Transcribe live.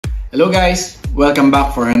Hello guys, welcome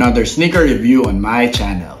back for another sneaker review on my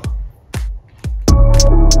channel.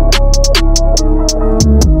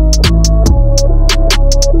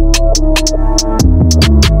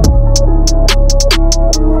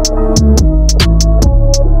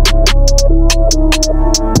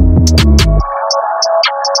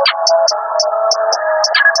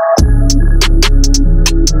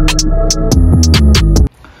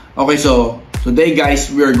 Okay, so today guys,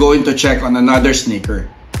 we are going to check on another sneaker.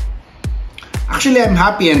 Actually, I'm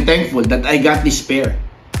happy and thankful that I got this pair.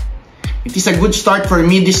 It is a good start for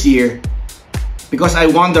me this year because I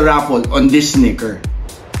won the raffle on this sneaker.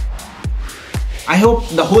 I hope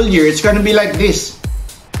the whole year it's gonna be like this.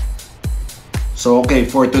 So okay,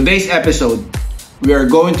 for today's episode, we are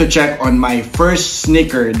going to check on my first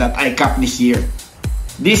sneaker that I capped this year.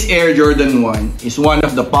 This Air Jordan 1 is one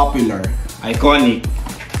of the popular, iconic,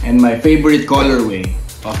 and my favorite colorway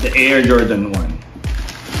of the Air Jordan 1.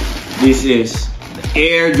 This is the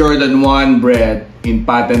Air Jordan 1 Bred in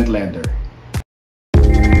patent leather.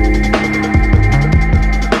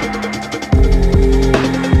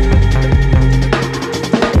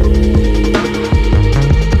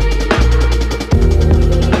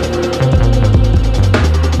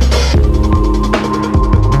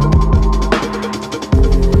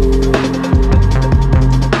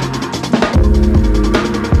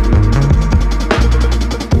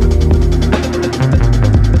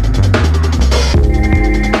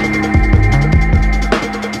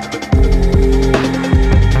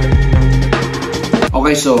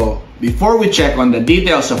 Okay, so before we check on the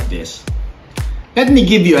details of this, let me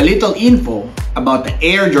give you a little info about the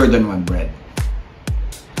Air Jordan 1 Bred.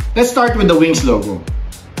 Let's start with the Wings logo.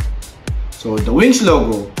 So the Wings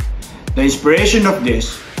logo, the inspiration of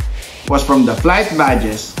this was from the flight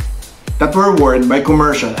badges that were worn by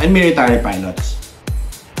commercial and military pilots,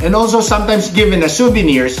 and also sometimes given as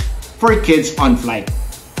souvenirs for kids on flight.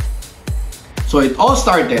 So it all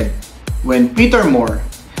started when Peter Moore,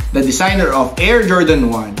 the designer of Air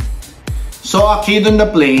Jordan 1, saw a kid on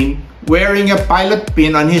the plane wearing a pilot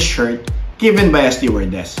pin on his shirt given by a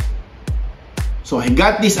stewardess. So he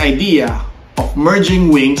got this idea of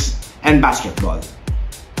merging wings and basketball.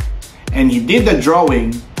 And he did the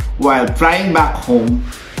drawing while flying back home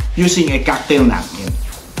using a cocktail napkin.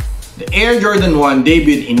 The Air Jordan 1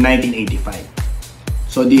 debuted in 1985.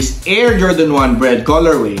 So this Air Jordan 1 Bred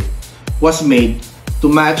colorway was made to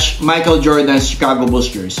match Michael Jordan's Chicago Bulls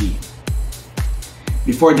jersey.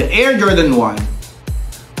 Before the Air Jordan 1,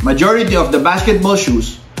 majority of the basketball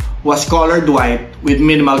shoes was colored white with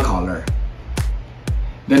minimal color.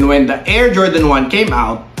 Then when the Air Jordan 1 came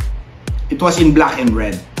out, it was in black and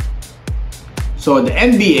red. So the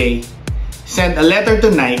NBA sent a letter to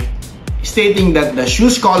Nike stating that the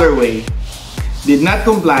shoes colorway did not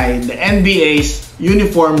comply the NBA's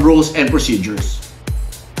uniform rules and procedures.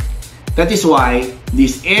 That is why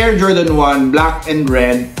this Air Jordan 1 black and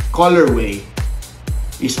red colorway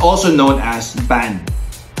is also known as banned.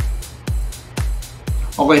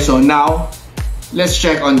 Okay, so now let's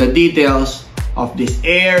check on the details of this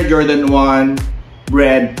Air Jordan 1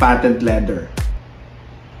 Bred patent leather.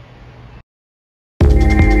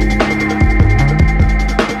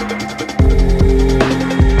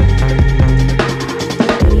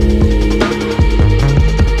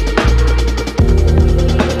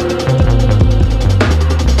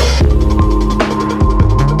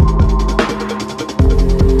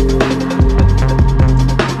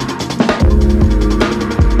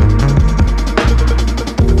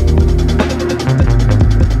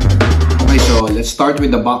 Let's start with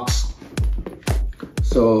the box.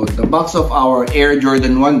 So the box of our Air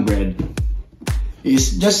Jordan 1 Bred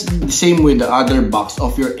is just the same with the other box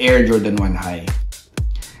of your Air Jordan 1 High.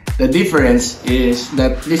 The difference is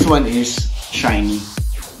that this one is shiny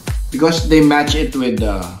because they match it with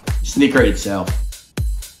the sneaker itself.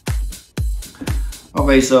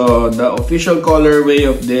 Okay, so the official colorway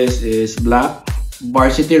of this is black,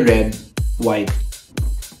 varsity red, white.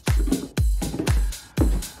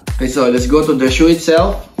 Okay, so let's go to the shoe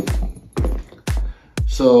itself.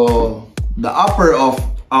 So the upper of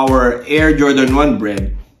our Air Jordan 1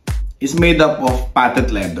 Bred is made up of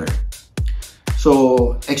patent leather.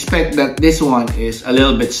 So expect that this one is a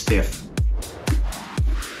little bit stiff.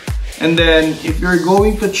 And then if you're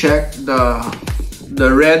going to check the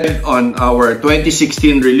red on our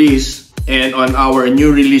 2016 release and on our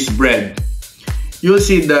new release Bred, you'll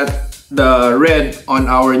see that the red on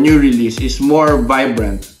our new release is more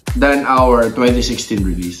vibrant than our 2016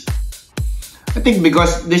 release. I think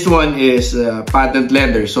because this one is patent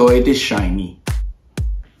leather, so it is shiny.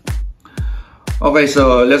 Okay,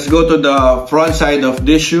 so let's go to the front side of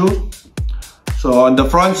this shoe. So on the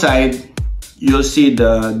front side, you'll see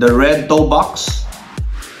the red toe box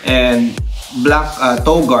and black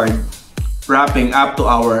toe guard wrapping up to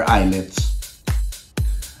our eyelets.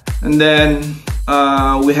 And then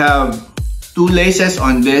we have two laces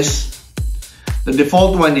on this. The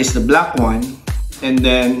default one is the black one, and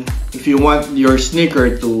then if you want your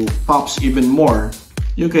sneaker to pops even more,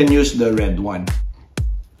 you can use the red one.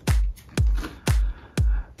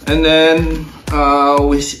 And then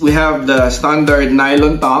we have the standard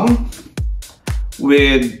nylon tongue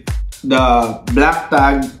with the black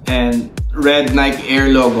tag and red Nike Air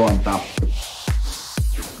logo on top.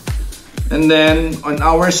 And then on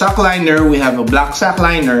our sock liner, we have a black sock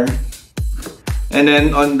liner. And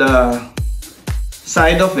then on the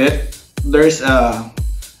side of it, there's a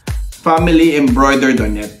family embroidered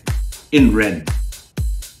on it in red.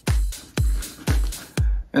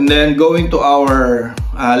 And then going to our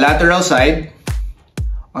lateral side.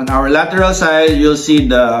 On our lateral side, you'll see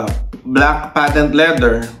the black patent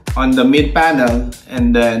leather on the mid panel,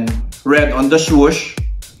 and then red on the swoosh,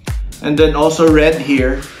 and then also red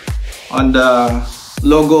here on the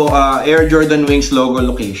logo, Air Jordan Wings logo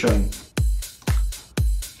location.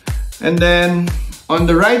 And then on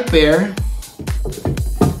the right pair,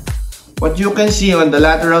 what you can see on the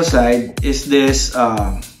lateral side is this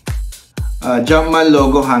Jumpman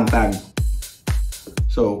logo hang tag.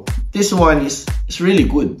 So this one is really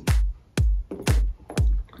good.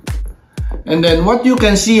 And then what you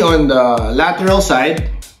can see on the lateral side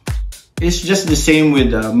is just the same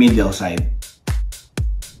with the medial side.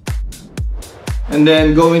 And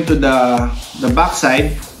then going to the back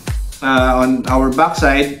side, on our back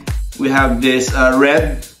side, we have this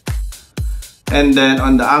red, and then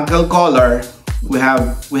on the ankle collar, we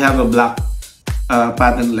have a black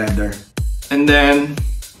patent leather. And then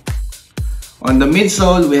on the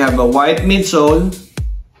midsole, we have a white midsole,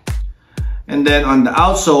 and then on the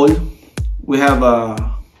outsole, we have a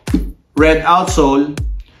red outsole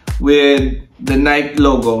with the Nike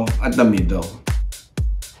logo at the middle.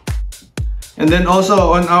 And then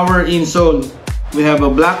also on our insole, we have a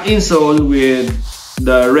black insole with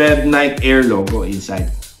the red Nike Air logo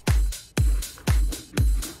inside.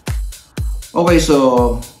 Okay,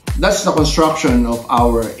 so that's the construction of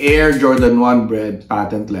our Air Jordan 1 Bred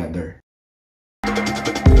patent leather.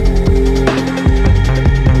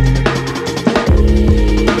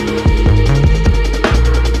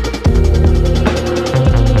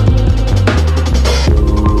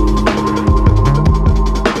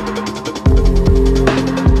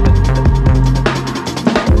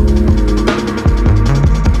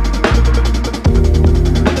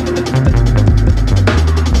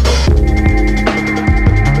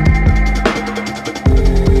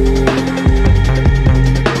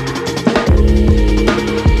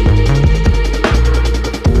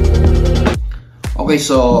 Okay,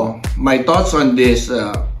 so my thoughts on this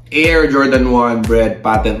Air Jordan 1 Bred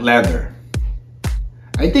patent leather.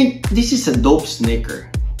 I think this is a dope sneaker.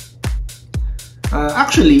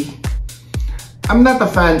 Actually, I'm not a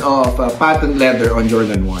fan of patent leather on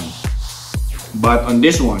Jordan 1. But on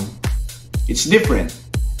this one, it's different.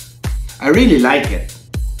 I really like it.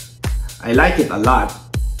 I like it a lot.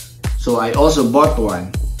 So I also bought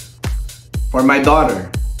one for my daughter.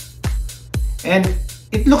 And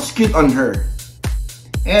it looks cute on her.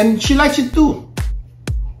 And she likes it too.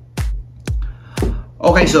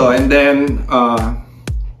 Okay, so and then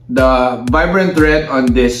the vibrant red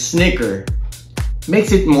on this sneaker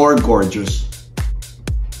makes it more gorgeous.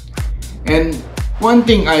 And one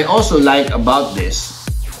thing I also like about this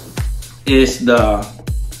is the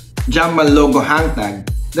Jumpman logo hang tag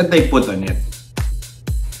that they put on it.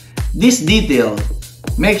 This detail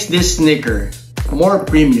makes this sneaker more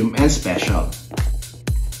premium and special.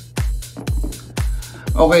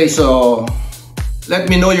 Okay, so let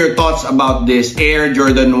me know your thoughts about this Air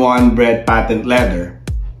Jordan 1 Bred patent leather.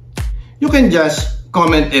 You can just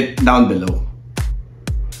comment it down below.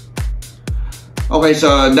 Okay,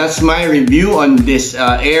 so that's my review on this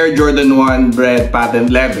Air Jordan 1 Bred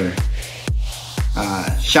patent leather.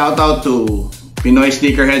 Shout out to Pinoy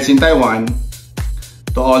sneakerheads in Taiwan,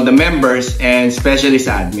 to all the members and especially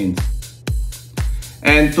sa admins.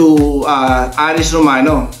 And to Aris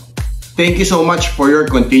Romano, thank you so much for your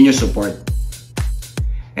continued support.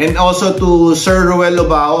 And also to Sir Ruel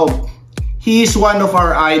Lobao, he is one of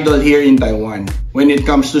our idol here in Taiwan when it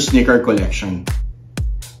comes to sneaker collection.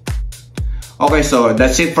 Okay, so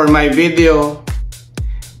that's it for my video.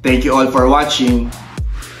 Thank you all for watching.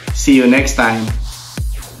 See you next time.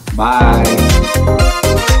 Bye.